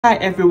Hi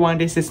everyone,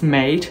 this is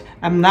Mate.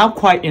 I'm now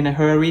quite in a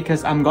hurry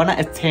because I'm gonna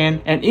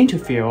attend an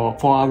interview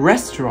for a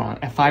restaurant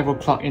at 5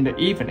 o'clock in the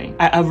evening.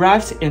 I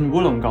arrived in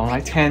Wollongong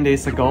like 10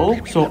 days ago,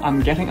 so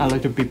I'm getting a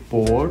little bit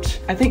bored.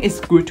 I think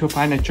it's good to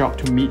find a job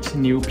to meet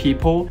new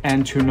people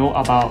and to know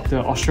about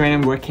the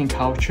Australian working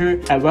culture,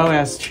 as well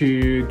as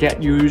to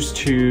get used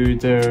to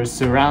the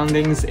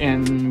surroundings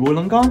in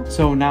Wollongong.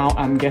 So now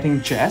I'm getting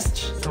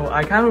dressed. So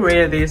I can't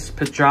wear these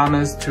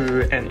pajamas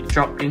to a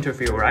job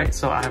interview, right?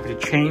 So I have to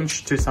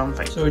change to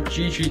something. So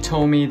Gigi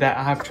told me that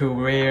I have to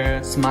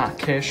wear smart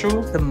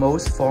casual, the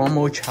most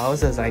formal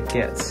trousers I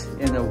get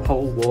in the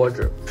whole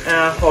wardrobe. And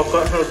I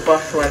forgot to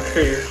brush my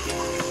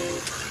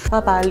teeth.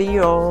 Bye bye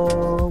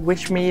Leo,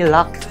 wish me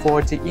luck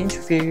for the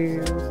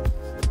interview.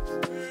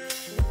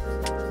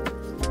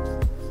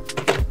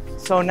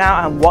 So now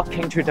I'm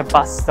walking to the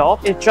bus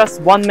stop. It's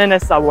just 1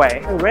 minute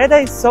away. The weather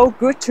is so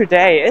good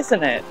today,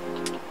 isn't it?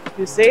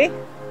 You see?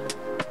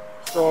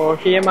 So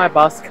here my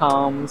bus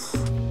comes.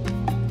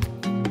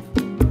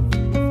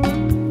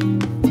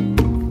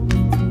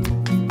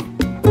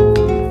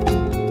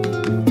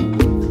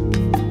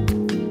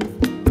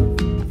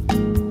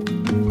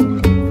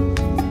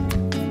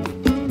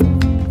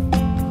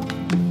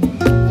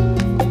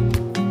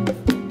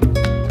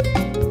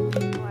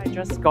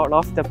 Got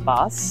off the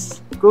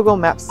bus. Google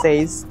Maps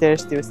says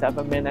there's still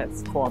 7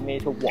 minutes for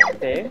me to walk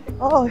there.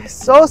 Oh, it's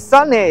so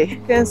sunny.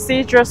 You can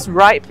see just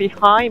right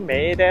behind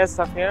me there's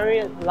a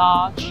very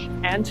large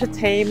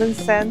entertainment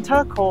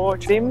center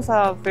called seems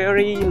a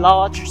very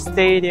large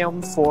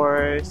stadium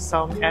for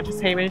some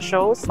entertainment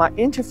shows. My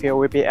interview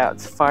will be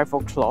at 5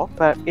 o'clock,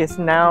 but it's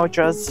now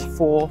just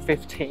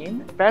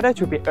 4:15. Better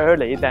to be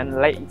early than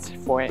late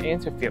for an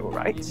interview,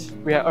 right?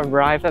 We have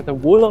arrived at the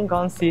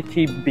Wollongong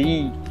City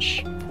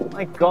Beach. Oh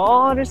my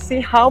god,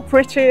 see how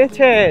pretty it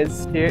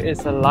is! Here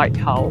is a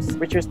lighthouse,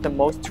 which is the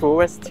most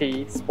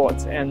touristy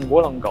spot in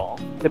Wollongong.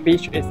 The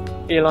beach is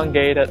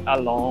elongated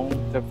along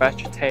the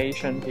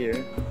vegetation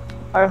here.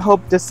 I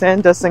hope the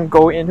sand doesn't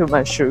go into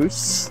my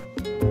shoes.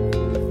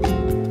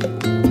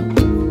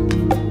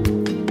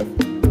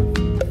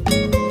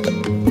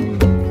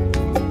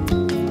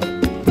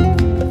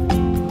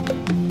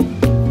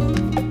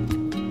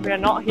 We are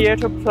not here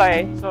to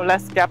play, so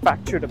let's get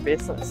back to the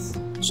business.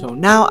 So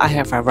now I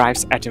have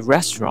arrived at the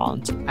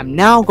restaurant. I'm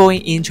now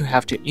going in to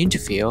have the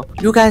interview.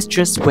 You guys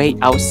just wait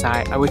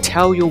outside. I will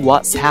tell you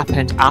what's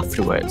happened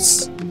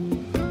afterwards.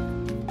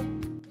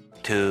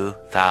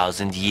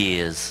 2,000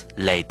 years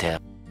later.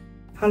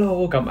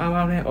 Hello， 咁啱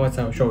啱咧我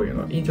就做完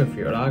個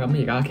interview 啦，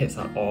咁而家其實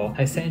我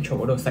喺 Central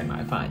嗰度食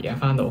埋飯，而家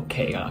翻到屋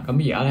企噶啦，咁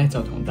而家咧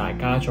就同大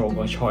家做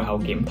個賽後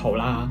檢討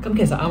啦。咁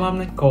其實啱啱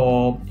咧個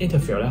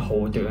interview 咧好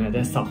短嘅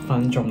啫，10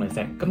分鐘嘅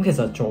啫。咁其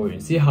實做完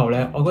之後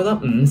咧，我覺得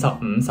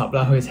50/50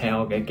啦，佢請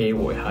我嘅機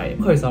會係，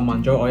咁佢就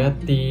問咗我一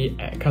啲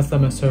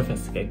customer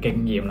service 嘅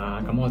經驗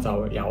啦。咁我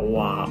就有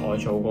話我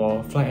做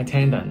過 flight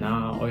attendant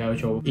啦，我有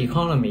做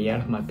economy 啊，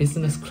同埋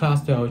business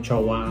class 都有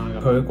做啊。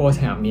佢過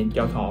程入面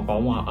有同我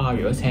講話啊，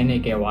如果請你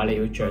嘅話你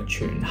要着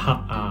全黑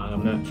啊咁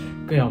樣，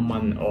跟住又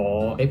問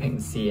我你平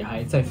時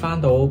係即係翻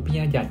到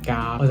邊一日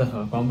㗎？我就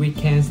同佢講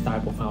weekends 大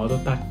部分我都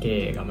得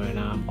嘅咁樣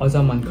啦。我就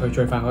問佢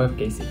最快可以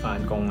幾時翻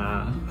工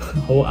啊？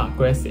好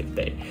aggressive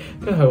地，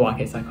跟住佢話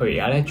其實佢而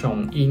家咧仲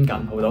in 緊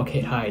好多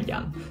其他嘅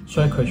人，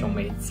所以佢仲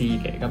未知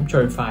嘅。咁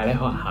最快咧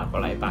可能下個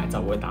禮拜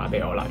就會打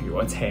俾我啦。如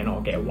果請我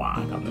嘅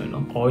話咁樣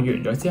咯。我完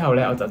咗之後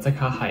咧，我就即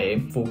刻喺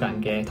附近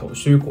嘅圖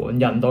書館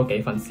印多幾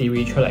份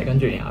CV 出嚟，跟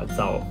住然後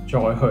就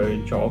再去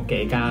咗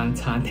幾間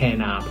餐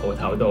廳啊鋪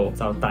頭度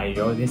就遞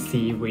咗啲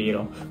CV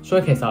咯。所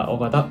以其實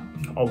我覺得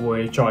我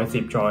會再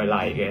接再厲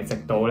嘅，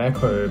直到咧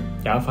佢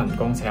有一份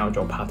工請我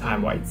做 part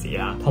time 為止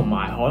啦。同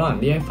埋可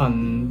能呢一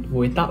份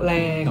會得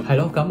咧，係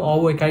咯。咁我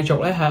會繼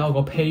續咧喺我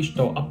個 page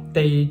度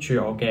update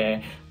住我嘅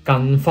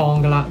近況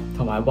噶啦，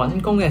同埋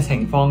揾工嘅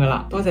情況噶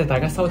啦。多謝大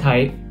家收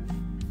睇，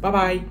拜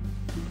拜。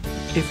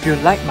If you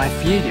like my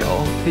video,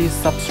 please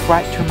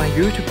subscribe to my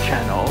YouTube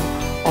channel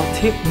or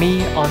tip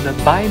me on the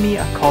Buy Me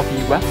a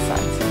Coffee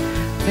website.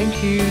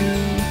 Thank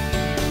you.